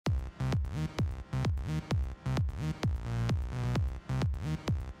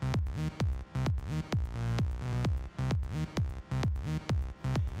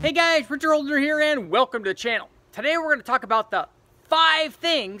Hey guys, Richard Oldner here and welcome to the channel. Today we're going to talk about the five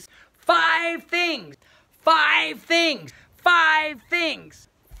things that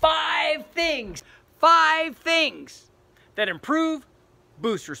improve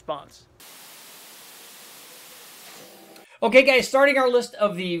boost response. Okay guys, starting our list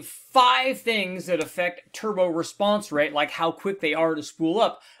of the 5 things that affect turbo response rate, like how quick they are to spool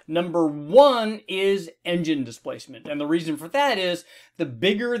up. Number 1 is engine displacement. And the reason for that is the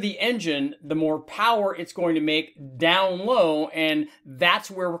bigger the engine, the more power it's going to make down low, and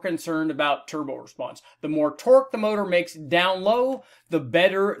that's where we're concerned about turbo response. The more torque the motor makes down low, the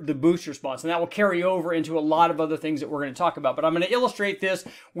better the boost response. And that will carry over into a lot of other things that we're going to talk about. But I'm going to illustrate this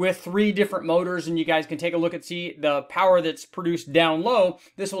with 3 different motors, and you guys can take a look and see the power that's produced down low.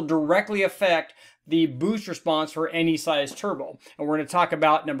 This will directly affect the boost response for any size turbo. And we're going to talk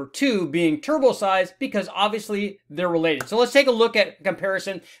about number 2 being turbo size, because obviously they're related. So let's take a look at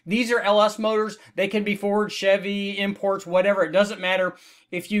comparison. These are LS motors. They can be Ford, Chevy, imports, whatever. It doesn't matter.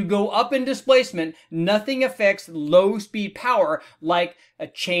 If you go up in displacement, nothing affects low speed power like a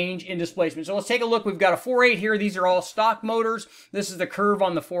change in displacement. So let's take a look. We've got a 4.8 here. These are all stock motors. This is the curve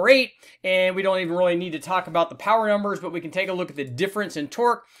on the 4.8, and we don't even really need to talk about the power numbers, but we can take a look at the difference in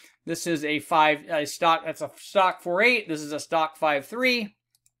torque. This is a stock 4.8. This is a stock 5.3.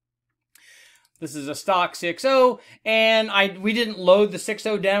 This is a stock 6.0, and we didn't load the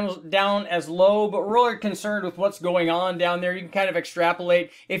 6.0 down as low, but we're really concerned with what's going on down there. You can kind of extrapolate.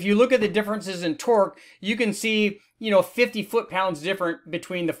 If you look at the differences in torque, you can see 50 foot-pounds different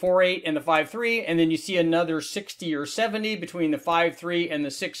between the 4.8 and the 5.3, and then you see another 60 or 70 between the 5.3 and the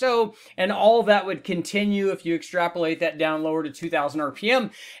 6.0, and all that would continue if you extrapolate that down lower to 2,000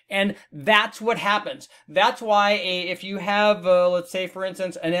 RPM, and that's what happens. That's why if you have, let's say, for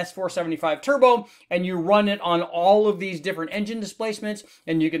instance, an S475 turbo, and you run it on all of these different engine displacements,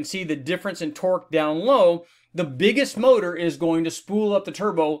 and you can see the difference in torque down low, the biggest motor is going to spool up the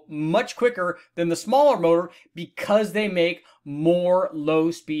turbo much quicker than the smaller motor because they make more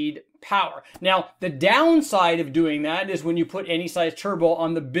low-speed power. Now, the downside of doing that is when you put any size turbo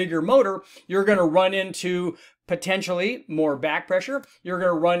on the bigger motor, you're going to run into potentially more back pressure. You're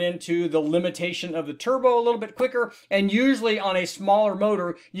going to run into the limitation of the turbo a little bit quicker. And usually on a smaller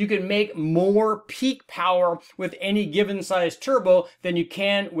motor, you can make more peak power with any given size turbo than you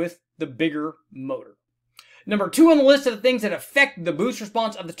can with the bigger motor. Number 2 on the list of the things that affect the boost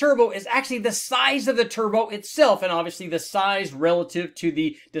response of the turbo is actually the size of the turbo itself, and obviously the size relative to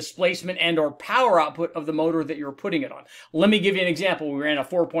the displacement and or power output of the motor that you're putting it on. Let me give you an example. We ran a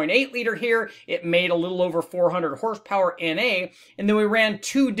 4.8 liter here. It made a little over 400 horsepower NA, and then we ran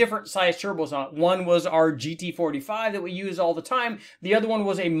 2 different size turbos on it. One was our GT45 that we use all the time. The other one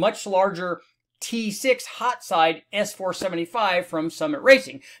was a much larger T6 hot side S475 from Summit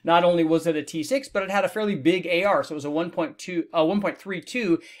Racing. Not only was it a T6, but it had a fairly big AR. So it was a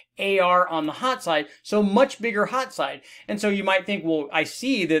 1.32 AR on the hot side, so much bigger hot side. And so you might think, well, I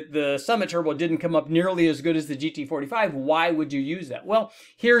see that the Summit Turbo didn't come up nearly as good as the GT45. Why would you use that? Well,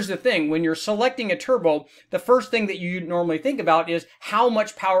 here's the thing. When you're selecting a turbo, the first thing that you normally think about is how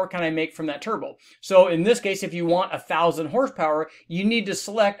much power can I make from that turbo? So in this case, if you want 1,000 horsepower, you need to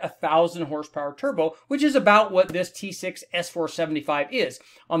select 1,000 horsepower turbo, which is about what this T6 S475 is.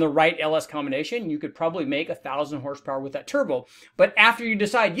 On the right LS combination, you could probably make 1,000 horsepower with that turbo. But after you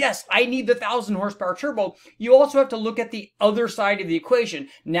decide, yes, I need the 1,000 horsepower turbo, you also have to look at the other side of the equation.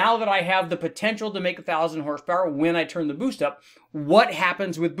 Now that I have the potential to make 1,000 horsepower when I turn the boost up, what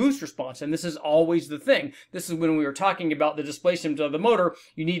happens with boost response? And this is always the thing. This is when we were talking about the displacement of the motor.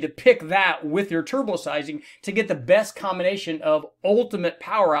 You need to pick that with your turbo sizing to get the best combination of ultimate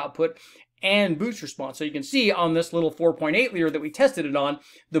power output and boost response. So you can see on this little 4.8 liter that we tested it on,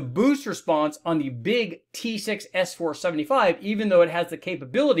 the boost response on the big T6 S475, even though it has the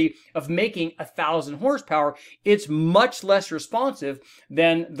capability of making 1,000 horsepower, it's much less responsive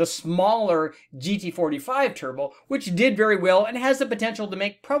than the smaller GT45 turbo, which did very well and has the potential to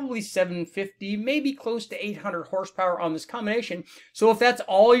make probably 750, maybe close to 800 horsepower on this combination. So if that's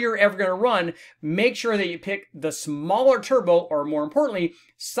all you're ever going to run, make sure that you pick the smaller turbo, or more importantly,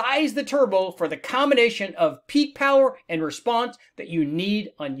 size the turbo for the combination of peak power and response that you need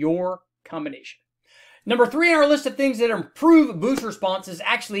on your combination. Number 3 on our list of things that improve boost response is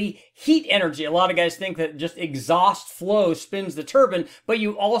actually heat energy. A lot of guys think that just exhaust flow spins the turbine, but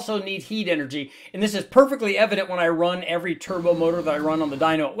you also need heat energy. And this is perfectly evident when I run every turbo motor that I run on the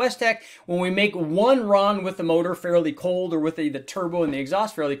dyno at Westech. When we make one run with the motor fairly cold, or with the turbo and the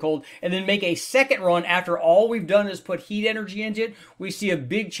exhaust fairly cold, and then make a second run after all we've done is put heat energy into it, we see a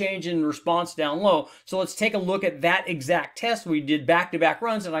big change in response down low. So let's take a look at that exact test. We did back-to-back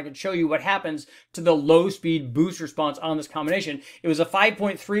runs, and I can show you what happens to the low speed boost response on this combination. It was a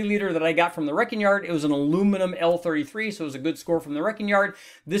 5.3 liter that I got from the wrecking yard. It was an aluminum L33, so it was a good score from the wrecking yard.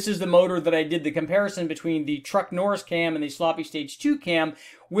 This is the motor that I did the comparison between the Truck Norris cam and the Sloppy Stage 2 cam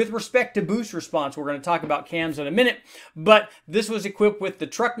with respect to boost response. We're going to talk about cams in a minute, but this was equipped with the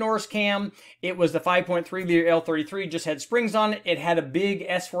Truck Norris cam. It was the 5.3 liter L33, just had springs on it. It had a big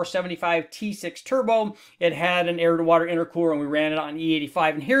S475 T6 turbo. It had an air-to-water intercooler, and we ran it on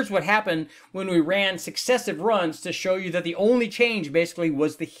E85. And here's what happened when we ran successive runs to show you that the only change basically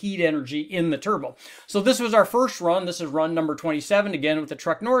was the heat energy in the turbo. So this was our first run. This is run number 27, again with the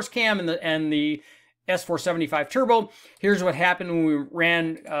Truck Norris cam and the S475 turbo. Here's what happened when we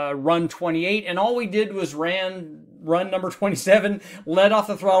ran run 28, and all we did was ran run number 27, let off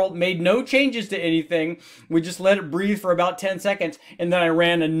the throttle, made no changes to anything. We just let it breathe for about 10 seconds, and then I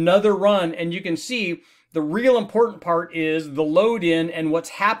ran another run, and you can see the real important part is the load in and what's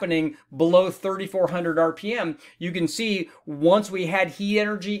happening below 3,400 RPM. You can see once we had heat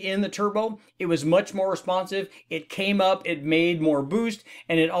energy in the turbo, it was much more responsive. It came up, it made more boost,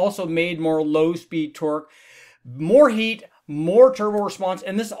 and it also made more low speed torque, more heat, more turbo response.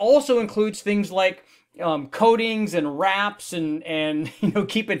 And this also includes things like coatings and wraps and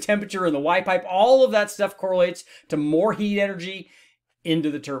keeping temperature in the Y pipe. All of that stuff correlates to more heat energy into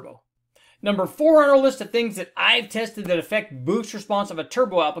the turbo. Number 4 on our list of things that I've tested that affect boost response of a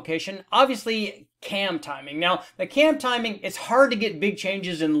turbo application, obviously cam timing. Now, the cam timing, it's hard to get big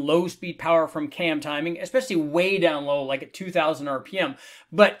changes in low speed power from cam timing, especially way down low, like at 2,000 RPM.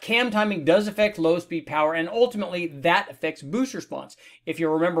 But cam timing does affect low speed power, and ultimately that affects boost response. If you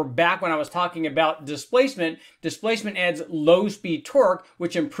remember back when I was talking about displacement, displacement adds low speed torque,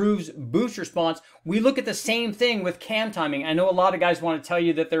 which improves boost response. We look at the same thing with cam timing. I know a lot of guys want to tell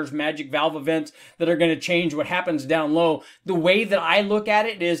you that there's magic valve events that are going to change what happens down low. The way that I look at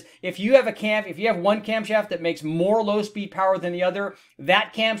it is if you have one camshaft that makes more low speed power than the other,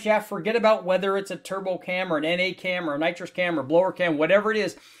 that camshaft, forget about whether it's a turbo cam or an NA cam or a nitrous cam or blower cam, whatever it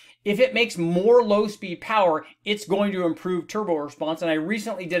is, if it makes more low speed power, it's going to improve turbo response. And I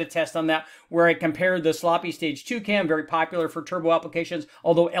recently did a test on that where I compared the Sloppy Stage 2 cam, very popular for turbo applications,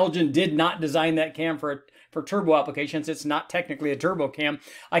 although Elgin did not design that cam for turbo applications. It's not technically a turbo cam.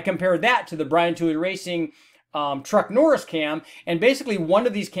 I compared that to the Brian Tooley Racing Truck Norris cam, and basically one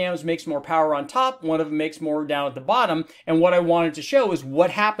of these cams makes more power on top, one of them makes more down at the bottom, and what I wanted to show is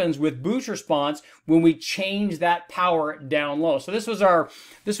what happens with boost response when we change that power down low. So this was the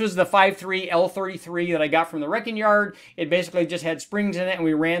 5.3 L33 that I got from the wrecking yard. It basically just had springs in it, and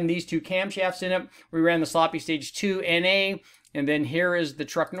we ran these two camshafts in it. We ran the Sloppy Stage 2 NA, and then here is the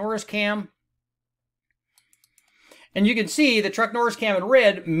Truck Norris cam. And you can see the Truck Norris cam in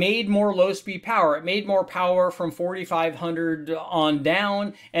red made more low speed power. It made more power from 4,500 on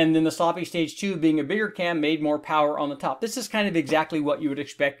down, and then the Sloppy Stage 2, being a bigger cam, made more power on the top. This is kind of exactly what you would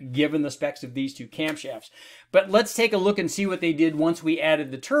expect given the specs of these two camshafts. But let's take a look and see what they did once we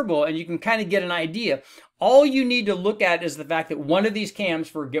added the turbo, and you can kind of get an idea. All you need to look at is the fact that one of these cams,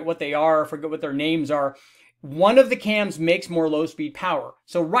 forget what they are, forget what their names are, one of the cams makes more low speed power.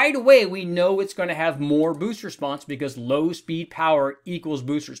 So right away, we know it's going to have more boost response because low speed power equals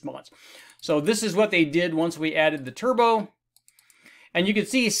boost response. So this is what they did once we added the turbo. And you can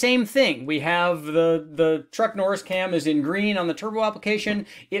see same thing. We have the Truck Norris cam is in green on the turbo application.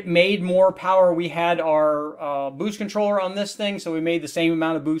 It made more power. We had our boost controller on this thing, so we made the same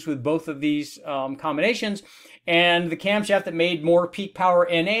amount of boost with both of these combinations. And the camshaft that made more peak power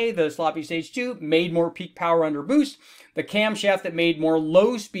NA, the Sloppy Stage 2, made more peak power under boost. The camshaft that made more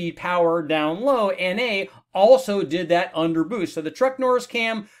low speed power down low, NA, also did that under boost. So the Truck Norris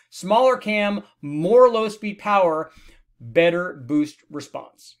cam, smaller cam, more low speed power, better boost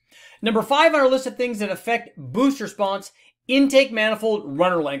response. Number 5 on our list of things that affect boost response, intake manifold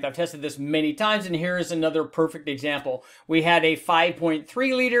runner length. I've tested this many times, and here is another perfect example. We had a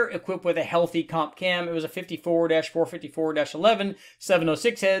 5.3 liter equipped with a healthy comp cam. It was a 54-454-11,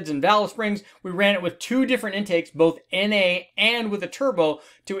 706 heads and valve springs. We ran it with two different intakes, both NA and with a turbo,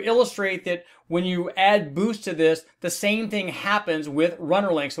 to illustrate that when you add boost to this, the same thing happens with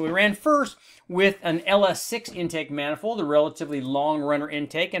runner length. So we ran first with an LS6 intake manifold, a relatively long runner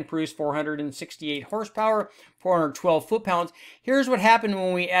intake, and produced 468 horsepower, 412 foot-pounds. Here's what happened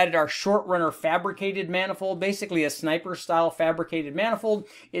when we added our short runner fabricated manifold, basically a sniper style fabricated manifold.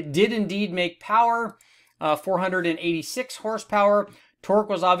 It did indeed make power, 486 horsepower. Torque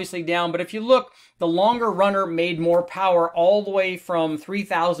was obviously down, but if you look, the longer runner made more power all the way from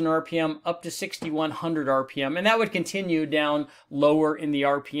 3,000 RPM up to 6,100 RPM, and that would continue down lower in the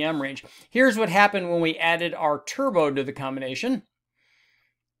RPM range. Here's what happened when we added our turbo to the combination.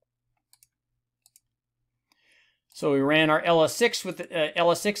 So we ran our LS6 with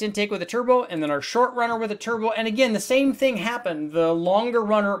LS6 intake with a turbo, and then our short runner with a turbo. And again, the same thing happened. The longer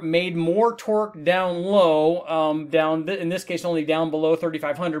runner made more torque down low, in this case only down below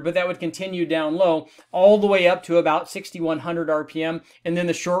 3,500, but that would continue down low all the way up to about 6,100 RPM. And then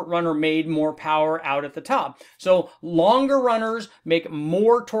the short runner made more power out at the top. So longer runners make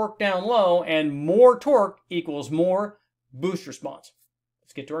more torque down low, and more torque equals more boost response.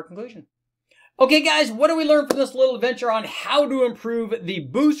 Let's get to our conclusion. Okay guys, what do we learn from this little adventure on how to improve the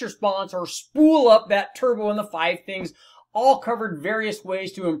boost response or spool up that turbo and the 5 things? All covered various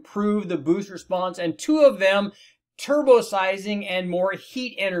ways to improve the boost response, and 2 of them, turbo sizing and more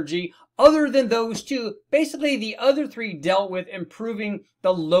heat energy. Other than those 2, basically the other 3 dealt with improving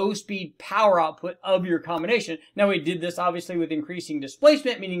the low speed power output of your combination. Now we did this obviously with increasing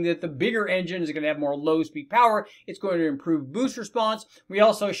displacement, meaning that the bigger engine is going to have more low speed power. It's going to improve boost response. We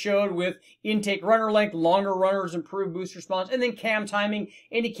also showed with intake runner length, longer runners improve boost response, and then cam timing.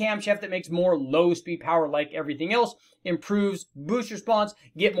 Any camshaft that makes more low speed power, like everything else, improves boost response.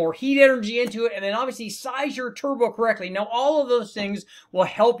 Get more heat energy into it, and then obviously size your turbo correctly. Now all of those things will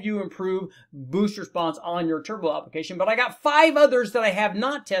help you improve boost response on your turbo application, but I got 5 others that I have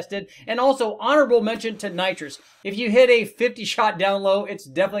not tested, and also honorable mention to nitrous. If you hit a 50 shot down low, it's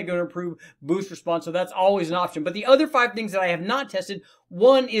definitely going to improve boost response, so that's always an option. But the other 5 things that I have not tested,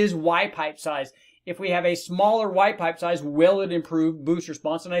 one is Y pipe size. If we have a smaller Y pipe size, will it improve boost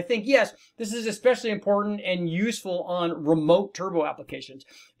response? And I think yes, this is especially important and useful on remote turbo applications.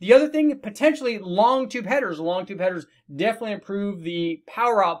 The other thing, potentially long tube headers. Long tube headers definitely improve the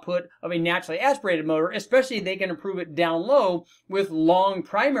power output of a naturally aspirated motor, especially they can improve it down low with long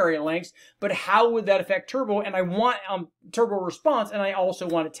primary lengths. But how would that affect turbo? And I want turbo response, and I also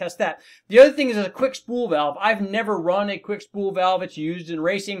want to test that. The other thing is a quick spool valve. I've never run a quick spool valve. It's used in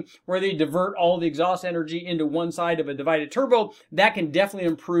racing where they divert all the exhaust energy into one side of a divided turbo. That can definitely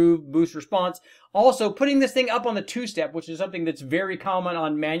improve boost response. Also, putting this thing up on the 2-step, which is something that's very common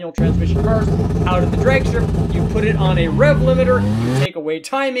on manual transmission cars, out of the drag strip, you put it on a rev limiter, you take away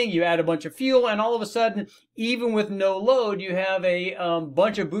timing, you add a bunch of fuel, and all of a sudden, even with no load, you have a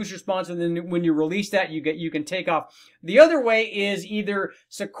bunch of boost response, and then when you release that, you can take off. The other way is either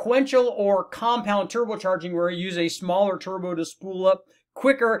sequential or compound turbocharging, where you use a smaller turbo to spool up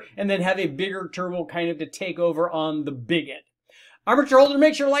quicker, and then have a bigger turbo kind of to take over on the big end. I'm Richard Holder.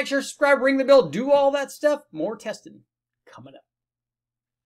 Make sure to like, share, subscribe, ring the bell, do all that stuff. More testing coming up.